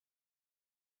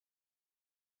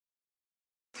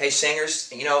Hey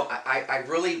singers, I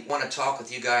really want to talk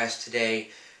with you guys today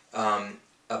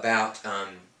about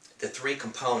the three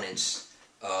components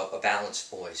of a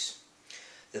balanced voice.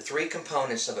 The three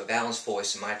components of a balanced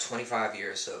voice in my 25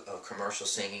 years of commercial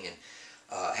singing and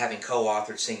having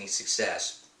co-authored Singing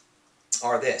Success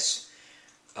are this.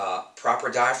 Proper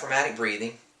diaphragmatic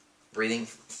breathing, breathing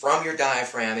from your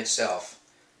diaphragm itself,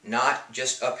 not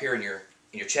just up here in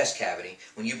your chest cavity.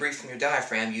 When you breathe from your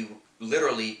diaphragm, you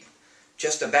literally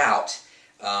just about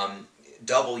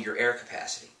double your air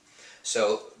capacity.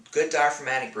 So good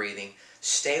diaphragmatic breathing,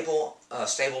 stable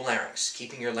larynx,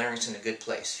 keeping your larynx in a good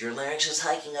place. If your larynx is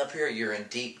hiking up here, you're in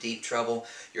deep trouble.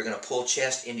 You're going to pull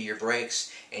chest into your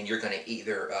brakes, and you're going to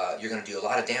either do a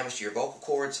lot of damage to your vocal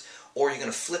cords, or you're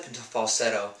going to flip into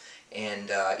falsetto, and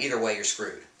either way you're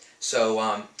screwed.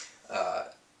 So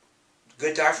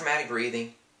good diaphragmatic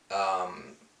breathing,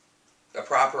 a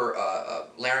proper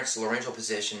laryngeal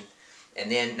position. And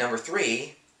then number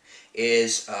three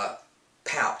is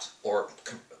pout, or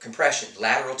compression,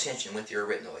 lateral tension with your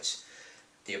arytenoids.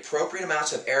 The appropriate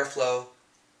amounts of airflow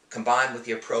combined with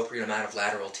the appropriate amount of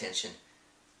lateral tension,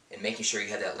 and making sure you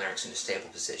have that larynx in a stable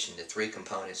position, the three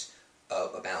components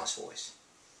of a balanced voice.